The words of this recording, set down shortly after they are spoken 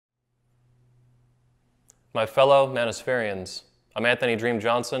My fellow Manospherians, I'm Anthony Dream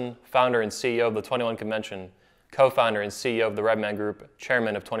Johnson, founder and CEO of the 21 Convention, co-founder and CEO of the Redman Group,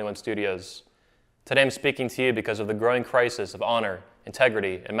 chairman of 21 Studios. Today I'm speaking to you because of the growing crisis of honor,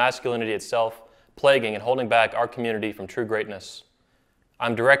 integrity, and masculinity itself plaguing and holding back our community from true greatness.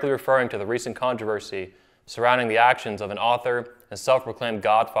 I'm directly referring to the recent controversy surrounding the actions of an author and self-proclaimed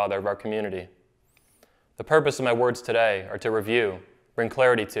godfather of our community. The purpose of my words today are to review, bring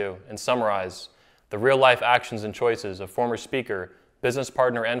clarity to, and summarize the real-life actions and choices of former speaker, business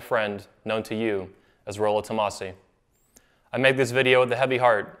partner, and friend known to you as Rollo Tomassi. I make this video with a heavy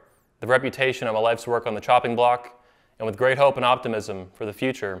heart, the reputation of my life's work on the chopping block, and with great hope and optimism for the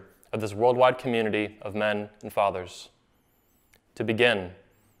future of this worldwide community of men and fathers. To begin,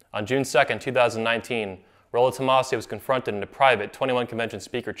 on June 2nd, 2019, Rollo Tomassi was confronted in a private 21 Convention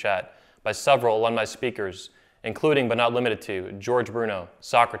speaker chat by several alumni speakers, including but not limited to George Bruno,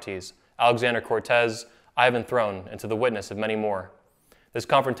 Socrates, Alexander Cortez, Ivan Throne, and to the witness of many more. This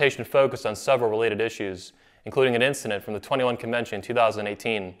confrontation focused on several related issues, including an incident from the 21 Convention in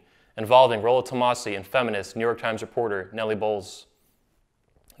 2018 involving Rollo Tomassi and feminist New York Times reporter Nellie Bowles.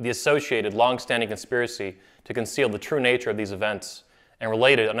 The associated long-standing conspiracy to conceal the true nature of these events and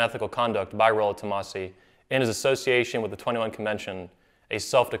related unethical conduct by Rollo Tomassi in his association with the 21 Convention, a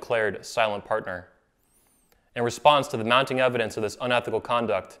self-declared silent partner. In response to the mounting evidence of this unethical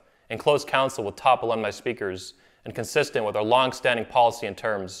conduct, in close counsel with top alumni speakers, and consistent with our long-standing policy and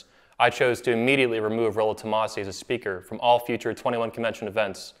terms, I chose to immediately remove Rollo Tomassi as a speaker from all future 21 Convention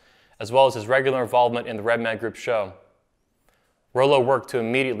events, as well as his regular involvement in the Redman Group show. Rollo worked to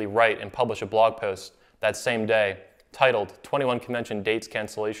immediately write and publish a blog post that same day, titled 21 Convention Dates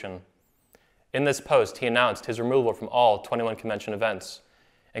Cancellation. In this post, he announced his removal from all 21 Convention events,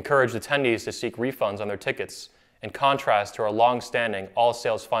 encouraged attendees to seek refunds on their tickets, in contrast to our long-standing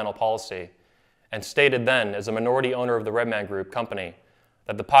all-sales final policy, and stated then, as a minority owner of the Redman Group company,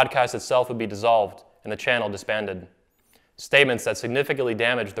 that the podcast itself would be dissolved and the channel disbanded. Statements that significantly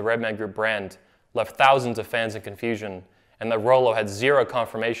damaged the Redman Group brand left thousands of fans in confusion, and that Rollo had zero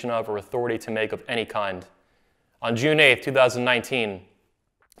confirmation of or authority to make of any kind. On June 8, 2019,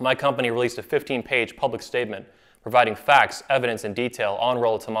 my company released a 15-page public statement providing facts, evidence, and detail on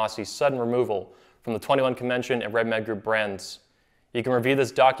Rollo Tomassi's sudden removal from the 21 Convention and Redman Group brands. You can review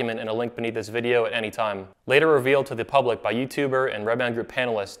this document in a link beneath this video at any time. Later revealed to the public by YouTuber and Redman Group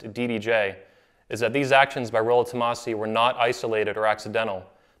panelist DDJ is that these actions by Rollo Tomassi were not isolated or accidental,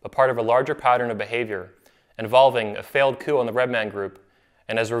 but part of a larger pattern of behavior involving a failed coup on the Redman Group,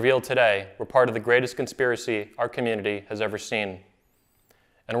 and as revealed today, were part of the greatest conspiracy our community has ever seen.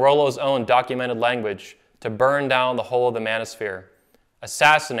 In Rollo's own documented language, to burn down the whole of the Manosphere,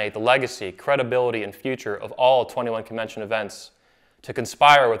 assassinate the legacy, credibility, and future of all 21 Convention events, to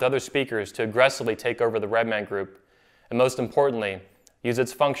conspire with other speakers to aggressively take over the Redman Group, and most importantly, use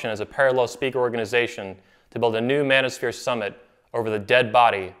its function as a parallel speaker organization to build a new Manosphere summit over the dead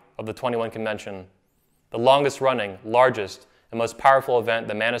body of the 21 Convention, the longest-running, largest, and most powerful event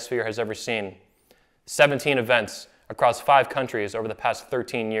the Manosphere has ever seen. 17 events across 5 countries over the past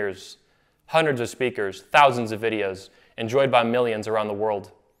 13 years, hundreds of speakers, thousands of videos, enjoyed by millions around the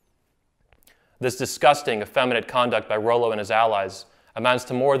world. This disgusting, effeminate conduct by Rollo and his allies amounts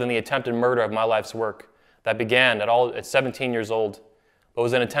to more than the attempted murder of my life's work that began at 17 years old, but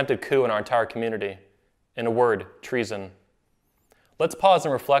was an attempted coup in our entire community. In a word, treason. Let's pause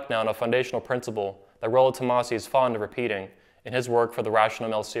and reflect now on a foundational principle that Rollo Tomassi is fond of repeating in his work for the Rational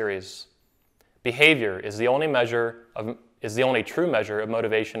Male series. Behavior is the only true measure of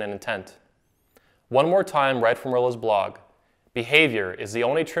motivation and intent. One more time, right from Rollo's blog. Behavior is the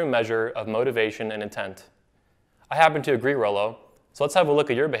only true measure of motivation and intent. I happen to agree, Rollo, so let's have a look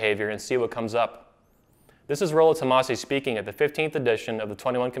at your behavior and see what comes up. This is Rollo Tomassi speaking at the 15th edition of the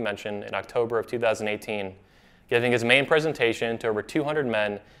 21 Convention in October of 2018, giving his main presentation to over 200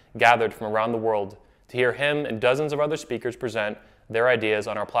 men gathered from around the world to hear him and dozens of other speakers present their ideas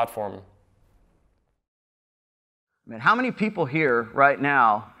on our platform. Man, how many people here right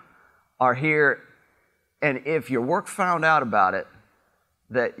now are here, and if your work found out about it,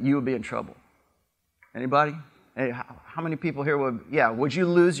 that you would be in trouble? Anybody? Hey, how many people here would you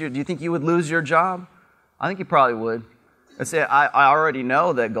lose do you think you would lose your job? I think you probably would. Let's say I already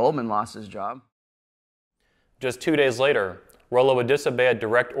know that Goldman lost his job. Just 2 days later, Rollo would disobey a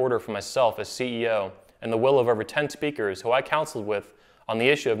direct order from myself as CEO and the will of over 10 speakers who I counseled with on the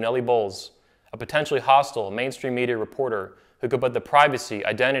issue of Nellie Bowles, a potentially hostile mainstream media reporter who could put the privacy,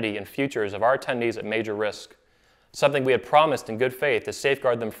 identity, and futures of our attendees at major risk, something we had promised in good faith to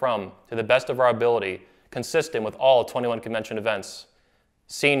safeguard them from to the best of our ability, consistent with all 21 convention events.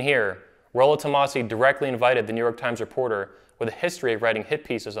 Seen here, Rollo Tomassi directly invited the New York Times reporter with a history of writing hit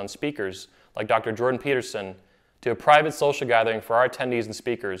pieces on speakers like Dr. Jordan Peterson to a private social gathering for our attendees and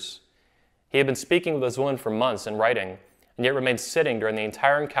speakers. He had been speaking with this woman for months and writing, and yet remained sitting during the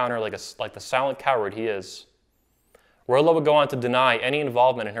entire encounter like the silent coward he is. Rollo would go on to deny any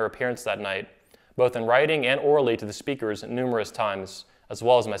involvement in her appearance that night, both in writing and orally to the speakers numerous times, as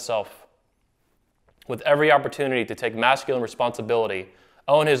well as myself. With every opportunity to take masculine responsibility,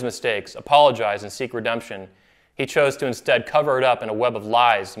 own his mistakes, apologize, and seek redemption, he chose to instead cover it up in a web of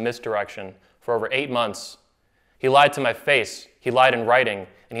lies and misdirection for over 8 months. He lied to my face, he lied in writing,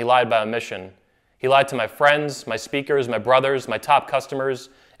 and he lied by omission. He lied to my friends, my speakers, my brothers, my top customers,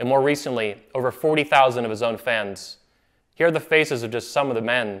 and more recently, over 40,000 of his own fans. Here are the faces of just some of the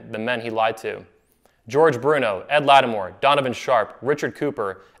men he lied to. George Bruno, Ed Lattimore, Donovan Sharp, Richard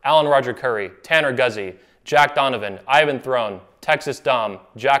Cooper, Alan Roger Curry, Tanner Guzzi, Jack Donovan, Ivan Throne, Texas Dom,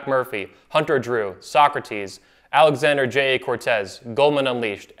 Jack Murphy, Hunter Drew, Socrates, Alexander J.A. Cortez, Goldman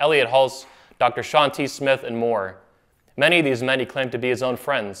Unleashed, Elliot Hulse, Dr. Sean T. Smith, and more. Many of these men he claimed to be his own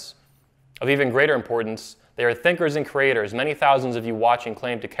friends. Of even greater importance, they are thinkers and creators many thousands of you watching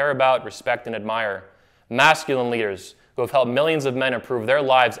claim to care about, respect, and admire. Masculine leaders who have helped millions of men improve their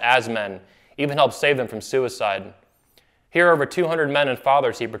lives as men, even helped save them from suicide. Here are over 200 men and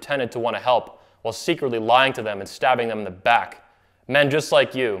fathers he pretended to want to help, while secretly lying to them and stabbing them in the back. Men just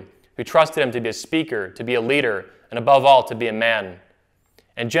like you, who trusted him to be a speaker, to be a leader, and above all, to be a man.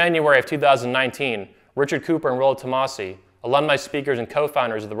 In January of 2019, Richard Cooper and Rollo Tomassi, alumni speakers and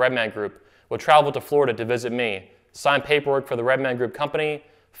co-founders of the Redman Group, would travel to Florida to visit me, sign paperwork for the Redman Group company,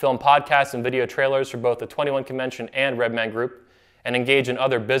 film podcasts and video trailers for both the 21 Convention and Redman Group, and engage in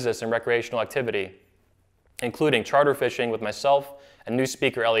other business and recreational activity, including charter fishing with myself and new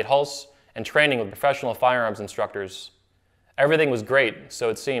speaker Elliot Hulse, and training with professional firearms instructors. Everything was great, so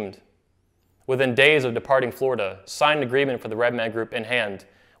it seemed. Within days of departing Florida, signed agreement for the Redman Group in hand,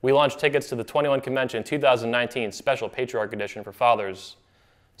 we launched tickets to the 21 Convention 2019 Special Patriarch Edition for fathers.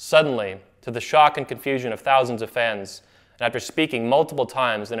 Suddenly, to the shock and confusion of thousands of fans, and after speaking multiple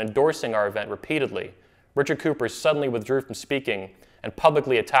times and endorsing our event repeatedly, Richard Cooper suddenly withdrew from speaking and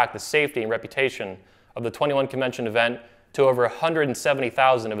publicly attacked the safety and reputation of the 21 Convention event to over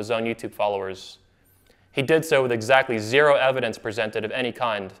 170,000 of his own YouTube followers. He did so with exactly zero evidence presented of any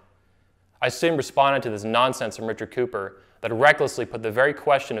kind. I soon responded to this nonsense from Richard Cooper that recklessly put the very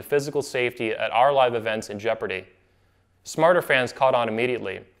question of physical safety at our live events in jeopardy. Smarter fans caught on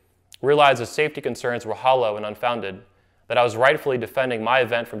immediately, realized the safety concerns were hollow and unfounded, that I was rightfully defending my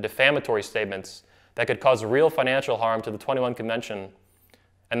event from defamatory statements that could cause real financial harm to the 21 Convention,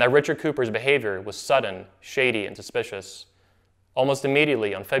 and that Richard Cooper's behavior was sudden, shady, and suspicious. Almost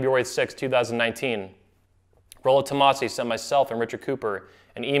immediately, on February 6, 2019, Rollo Tomassi sent myself and Richard Cooper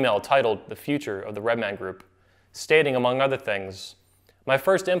an email titled "The Future of the Redman Group," stating, among other things, "My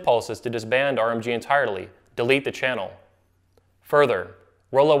first impulse is to disband RMG entirely, delete the channel." Further,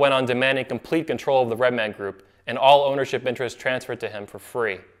 Rollo went on demanding complete control of the Redman Group and all ownership interests transferred to him for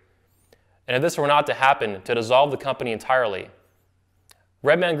free. And if this were not to happen, to dissolve the company entirely.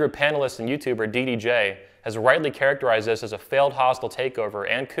 Redman Group panelist and YouTuber DDJ has rightly characterized this as a failed hostile takeover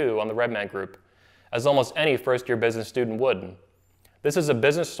and coup on the Redman Group, as almost any first-year business student would. This is a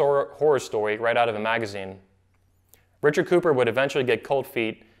business horror story right out of a magazine. Richard Cooper would eventually get cold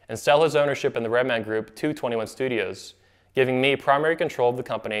feet and sell his ownership in the Redman Group to 21 Studios, giving me primary control of the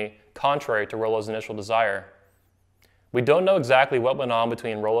company, contrary to Rollo's initial desire. We don't know exactly what went on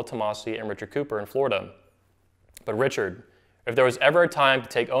between Rollo Tomassi and Richard Cooper in Florida. But Richard, if there was ever a time to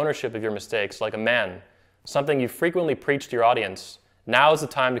take ownership of your mistakes like a man, something you frequently preach to your audience, now is the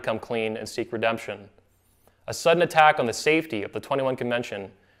time to come clean and seek redemption. A sudden attack on the safety of the 21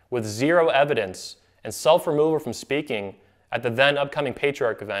 Convention with zero evidence and self-removal from speaking at the then upcoming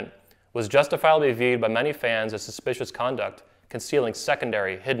Patriarch event was justifiably viewed by many fans as suspicious conduct, concealing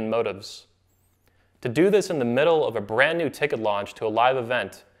secondary, hidden motives. To do this in the middle of a brand new ticket launch to a live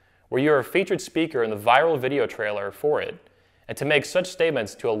event, where you are a featured speaker in the viral video trailer for it, and to make such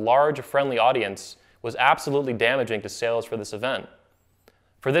statements to a large, friendly audience was absolutely damaging to sales for this event.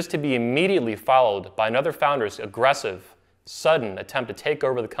 For this to be immediately followed by another founder's aggressive, sudden attempt to take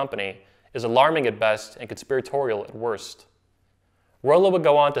over the company is alarming at best and conspiratorial at worst. Rollo would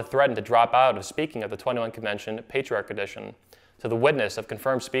go on to threaten to drop out of speaking at the 21 Convention Patriarch Edition to the witness of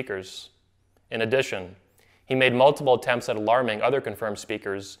confirmed speakers. In addition, he made multiple attempts at alarming other confirmed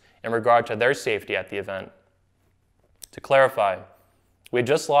speakers in regard to their safety at the event. To clarify, we had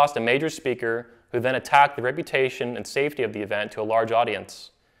just lost a major speaker who then attacked the reputation and safety of the event to a large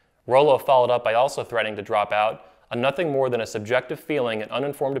audience. Rollo followed up by also threatening to drop out on nothing more than a subjective feeling and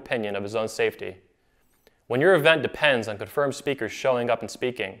uninformed opinion of his own safety. When your event depends on confirmed speakers showing up and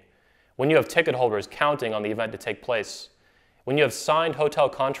speaking, when you have ticket holders counting on the event to take place, when you have signed hotel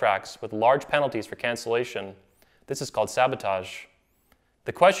contracts with large penalties for cancellation, this is called sabotage.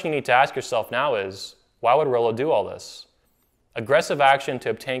 The question you need to ask yourself now is, why would Rollo do all this? Aggressive action to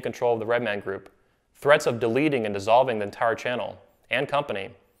obtain control of the Redman Group, threats of deleting and dissolving the entire channel and company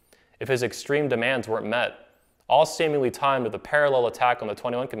if his extreme demands weren't met, all seemingly timed with a parallel attack on the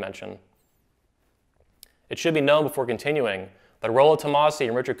 21 Convention. It should be known before continuing that Rollo Tomassi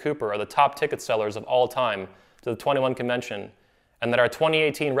and Richard Cooper are the top ticket sellers of all time to the 21 Convention, and that our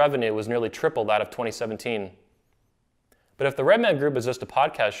 2018 revenue was nearly triple that of 2017. But if the Redman Group is just a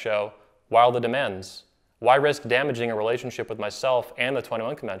podcast show, why all the demands? Why risk damaging a relationship with myself and the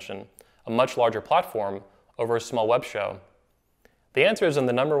 21 Convention, a much larger platform, over a small web show? The answer is in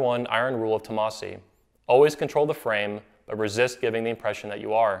the #1 iron rule of Tomassi: always control the frame, but resist giving the impression that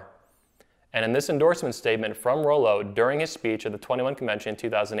you are. And in this endorsement statement from Rollo during his speech at the 21 Convention in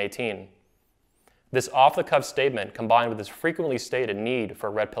 2018. This off-the-cuff statement, combined with his frequently stated need for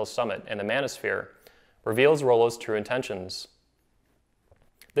a Red Pill Summit and the Manosphere, reveals Rollo's true intentions.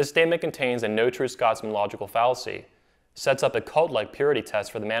 This statement contains a no true Scotsman logical fallacy, sets up a cult-like purity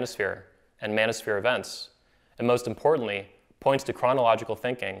test for the Manosphere and Manosphere events, and most importantly, points to chronological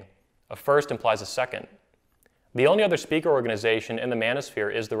thinking. A first implies a second. The only other speaker organization in the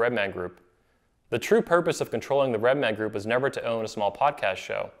Manosphere is the Redman Group. The true purpose of controlling the Redman Group was never to own a small podcast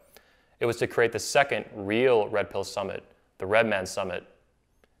show. It was to create the second real Red Pill Summit, the Redman Summit.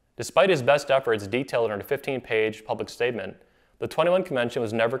 Despite his best efforts detailed in a 15-page public statement, the 21 Convention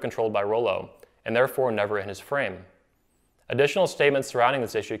was never controlled by Rollo, and therefore never in his frame. Additional statements surrounding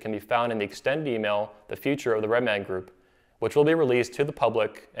this issue can be found in the extended email, The Future of the Redman Group, which will be released to the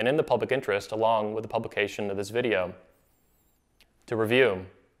public and in the public interest along with the publication of this video. To review,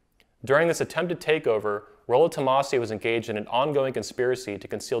 during this attempted takeover, Rollo Tomassi was engaged in an ongoing conspiracy to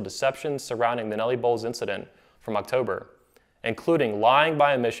conceal deceptions surrounding the Nelly Bowles incident from October, including lying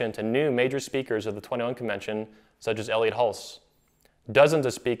by omission to new major speakers of the 21 Convention, such as Elliot Hulse. Dozens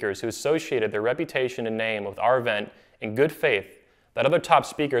of speakers who associated their reputation and name with our event in good faith that other top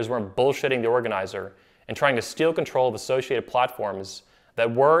speakers weren't bullshitting the organizer and trying to steal control of associated platforms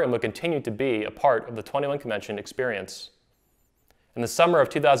that were and would continue to be a part of the 21 Convention experience. In the summer of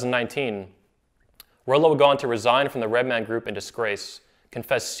 2019, Rollo would go on to resign from the Redman Group in disgrace,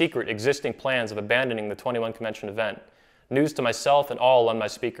 confess secret existing plans of abandoning the 21 Convention event, news to myself and all on my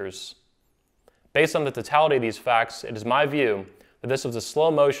speakers. Based on the totality of these facts, it is my view that this was a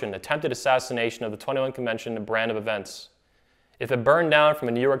slow-motion, attempted assassination of the 21 Convention and brand of events. If it burned down from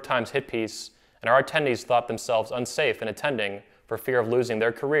a New York Times hit piece and our attendees thought themselves unsafe in attending for fear of losing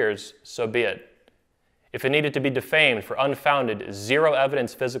their careers, so be it. If it needed to be defamed for unfounded,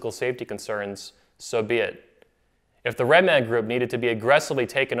 zero-evidence physical safety concerns, so be it. If the Redman Group needed to be aggressively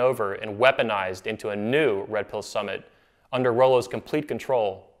taken over and weaponized into a new Red Pill Summit under Rollo's complete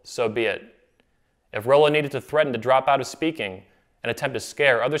control, so be it. If Rollo needed to threaten to drop out of speaking and attempt to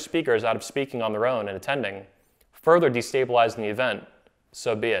scare other speakers out of speaking on their own and attending, further destabilizing the event,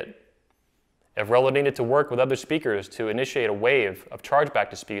 so be it. If Rollo needed to work with other speakers to initiate a wave of chargeback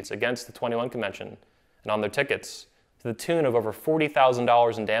disputes against the 21 Convention and on their tickets to the tune of over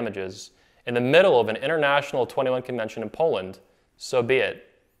 $40,000 in damages in the middle of an international 21 Convention in Poland, so be it.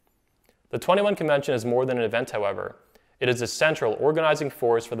 The 21 Convention is more than an event, however. It is a central organizing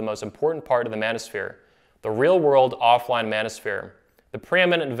force for the most important part of the Manosphere, the real-world offline Manosphere, the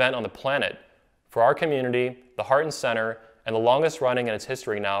preeminent event on the planet for our community, the heart and center, and the longest running in its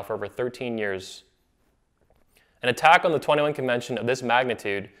history now for over 13 years. An attack on the 21 Convention of this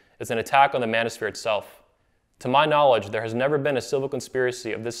magnitude is an attack on the Manosphere itself. To my knowledge, there has never been a civil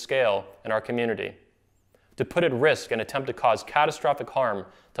conspiracy of this scale in our community. To put at risk and attempt to cause catastrophic harm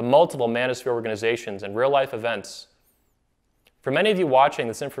to multiple Manosphere organizations and real-life events. For many of you watching,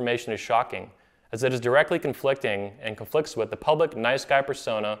 this information is shocking, as it is directly conflicting and conflicts with the public nice guy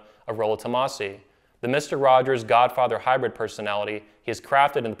persona of Rollo Tomassi, the Mr. Rogers Godfather hybrid personality he has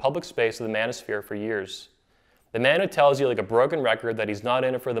crafted in the public space of the Manosphere for years. The man who tells you like a broken record that he's not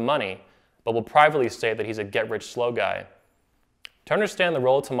in it for the money, but will privately state that he's a get-rich-slow guy. To understand the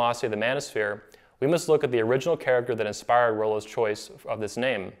Rollo Tomassi of the Manosphere, we must look at the original character that inspired Rollo's choice of this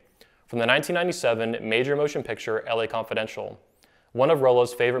name, from the 1997 major motion picture LA Confidential, one of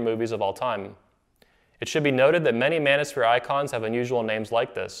Rollo's favorite movies of all time. It should be noted that many Manosphere icons have unusual names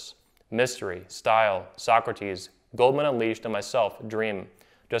like this: Mystery, Style, Socrates, Goldman Unleashed, and myself, Dream,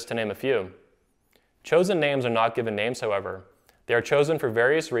 just to name a few. Chosen names are not given names, however. They are chosen for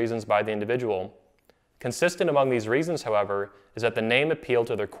various reasons by the individual. Consistent among these reasons, however, is that the name appealed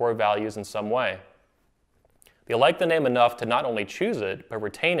to their core values in some way. They liked the name enough to not only choose it, but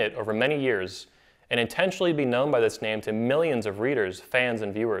retain it over many years and intentionally be known by this name to millions of readers, fans,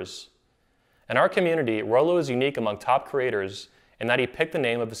 and viewers. In our community, Rollo is unique among top creators in that he picked the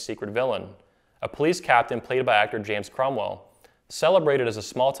name of a secret villain, a police captain played by actor James Cromwell, celebrated as a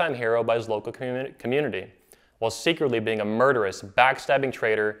small-time hero by his local community, while secretly being a murderous, backstabbing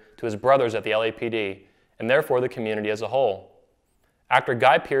traitor to his brothers at the LAPD, and therefore the community as a whole. Actor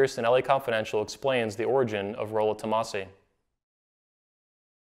Guy Pearce in LA Confidential explains the origin of Rollo Tomassi.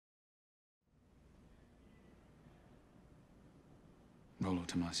 Rollo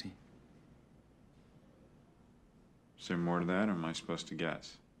Tomassi. Is there more to that, or am I supposed to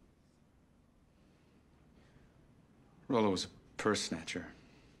guess? Rollo was a purse snatcher.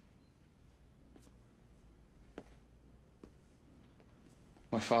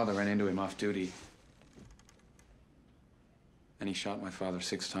 My father ran into him off duty. And he shot my father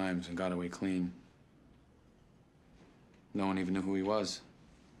 6 times and got away clean. No one even knew who he was.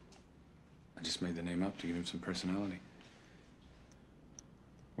 I just made the name up to give him some personality.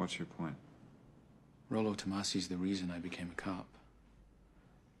 What's your point? Rollo Tomassi's the reason I became a cop.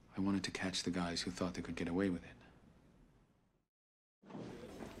 I wanted to catch the guys who thought they could get away with it.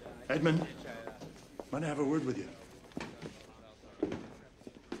 Edmund, might I have a word with you?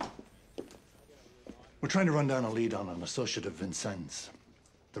 We're trying to run down a lead on an associate of Vincennes.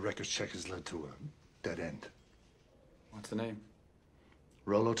 The records check has led to a dead end. What's the name?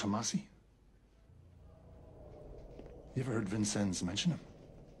 Rollo Tomassi. You ever heard Vincennes mention him?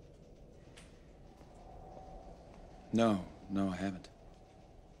 No, I haven't.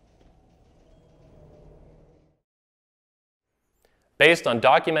 Based on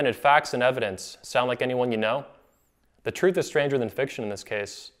documented facts and evidence, sound like anyone you know? The truth is stranger than fiction in this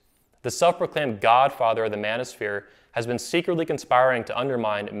case. The self-proclaimed godfather of the Manosphere has been secretly conspiring to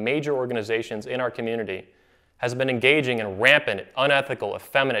undermine major organizations in our community, has been engaging in rampant, unethical,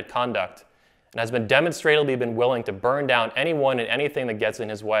 effeminate conduct, and has been demonstratively willing to burn down anyone and anything that gets in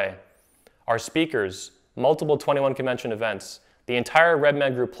his way. Our speakers, multiple 21 convention events, the entire Red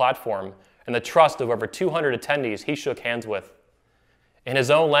Man Group platform, and the trust of over 200 attendees he shook hands with. In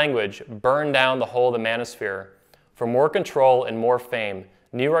his own language, burn down the whole of the Manosphere for more control and more fame,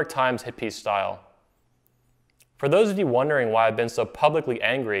 New York Times hit piece style. For those of you wondering why I've been so publicly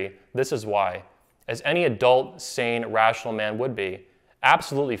angry, this is why. As any adult, sane, rational man would be,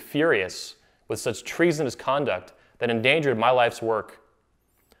 absolutely furious with such treasonous conduct that endangered my life's work.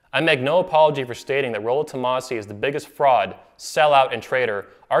 I make no apology for stating that Rollo Tomassi is the biggest fraud, sellout, and traitor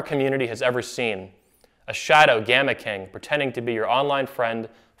our community has ever seen. A shadow Gamma King pretending to be your online friend,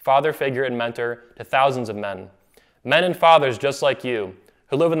 father figure, and mentor to thousands of men. Men and fathers just like you,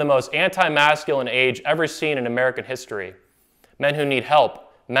 who live in the most anti-masculine age ever seen in American history. Men who need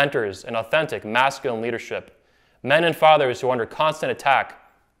help, mentors, and authentic masculine leadership. Men and fathers who are under constant attack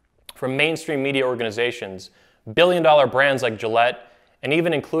from mainstream media organizations, billion-dollar brands like Gillette, and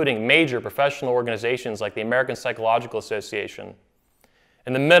even including major professional organizations like the American Psychological Association.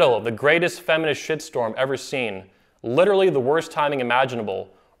 In the middle of the greatest feminist shitstorm ever seen, literally the worst timing imaginable,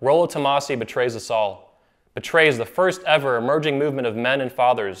 Rollo Tomassi betrays us all. Betrays the first ever emerging movement of men and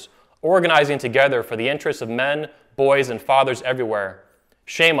fathers, organizing together for the interests of men, boys, and fathers everywhere.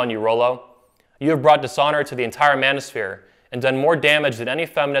 Shame on you, Rollo. You have brought dishonor to the entire Manosphere and done more damage than any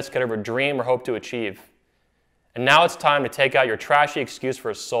feminist could ever dream or hope to achieve. And now it's time to take out your trashy excuse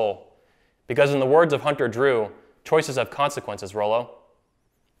for a soul. Because in the words of Hunter Drew, choices have consequences, Rollo.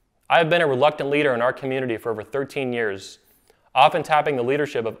 I have been a reluctant leader in our community for over 13 years, often tapping the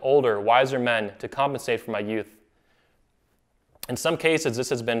leadership of older, wiser men to compensate for my youth. In some cases, this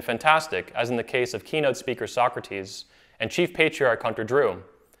has been fantastic, as in the case of keynote speaker Socrates and chief patriarch Hunter Drew.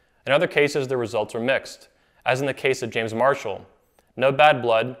 In other cases, the results are mixed, as in the case of James Marshall. No bad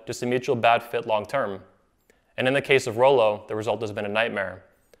blood, just a mutual bad fit long term. And in the case of Rollo, the result has been a nightmare.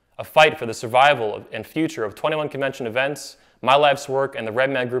 A fight for the survival and future of 21 convention events, my life's work, and the Red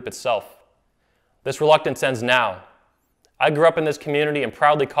Man Group itself. This reluctance ends now. I grew up in this community and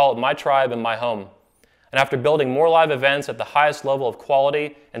proudly call it my tribe and my home. And after building more live events at the highest level of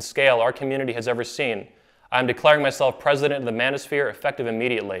quality and scale our community has ever seen, I am declaring myself president of the Manosphere effective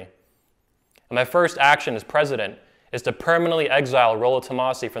immediately. And my first action as president is to permanently exile Rollo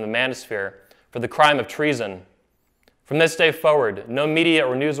Tomassi from the Manosphere for the crime of treason. From this day forward, no media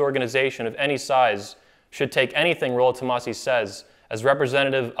or news organization of any size should take anything Rollo Tomassi says as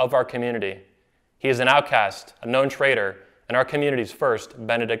representative of our community. He is an outcast, a known traitor, and our community's first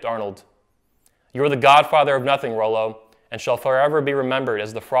Benedict Arnold. You are the godfather of nothing, Rollo, and shall forever be remembered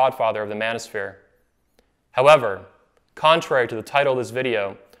as the fraud father of the Manosphere. However, contrary to the title of this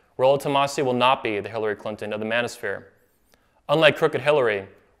video, Rollo Tomassi will not be the Hillary Clinton of the Manosphere. Unlike Crooked Hillary,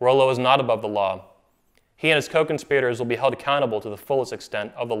 Rollo is not above the law. He and his co-conspirators will be held accountable to the fullest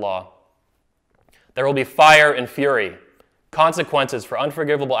extent of the law. There will be fire and fury, consequences for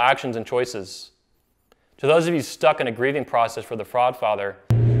unforgivable actions and choices. To those of you stuck in a grieving process for the fraud father,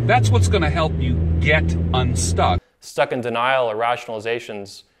 that's what's going to help you get unstuck. Stuck in denial or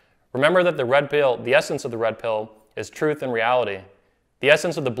rationalizations, remember that the essence of the red pill is truth and reality. The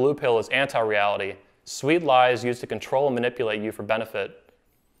essence of the blue pill is anti-reality, sweet lies used to control and manipulate you for benefit.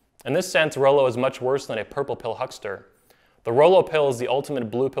 In this sense, Rollo is much worse than a purple pill huckster. The Rollo pill is the ultimate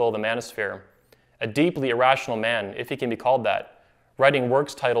blue pill of the Manosphere, a deeply irrational man, if he can be called that, writing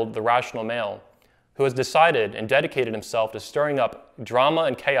works titled The Rational Male, who has decided and dedicated himself to stirring up drama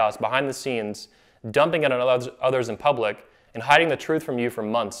and chaos behind the scenes, dumping it on others in public, and hiding the truth from you for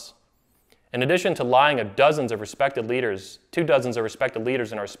months. In addition to lying of dozens of respected leaders, 2 dozens of respected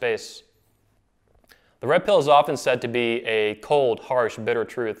leaders in our space. The red pill is often said to be a cold, harsh, bitter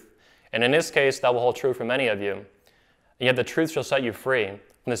truth, and in this case, that will hold true for many of you. And yet the truth shall set you free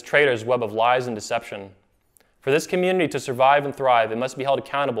from this traitor's web of lies and deception. For this community to survive and thrive, it must be held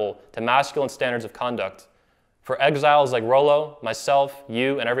accountable to masculine standards of conduct. For exiles like Rollo, myself,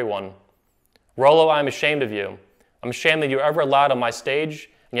 you, and everyone. Rollo, I am ashamed of you. I'm ashamed that you were ever allowed on my stage,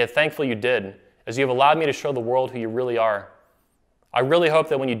 and yet thankfully you did, as you have allowed me to show the world who you really are. I really hope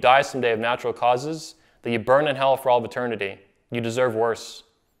that when you die someday of natural causes, that you burn in hell for all of eternity. You deserve worse.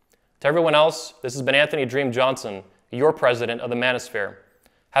 To everyone else, this has been Anthony Dream Johnson, your president of the Manosphere.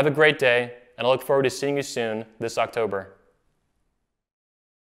 Have a great day, and I look forward to seeing you soon this October.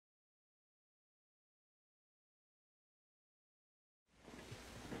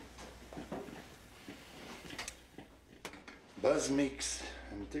 Buzz Meeks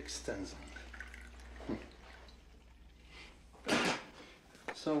and Dick Stenzel.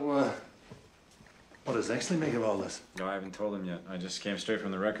 So, what does Exley make of all this? No, I haven't told him yet. I just came straight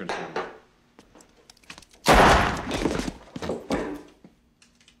from the records room.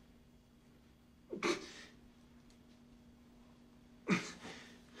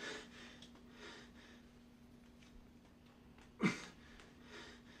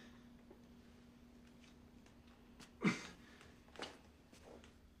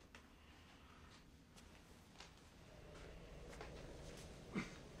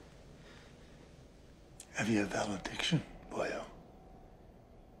 Have you a valediction?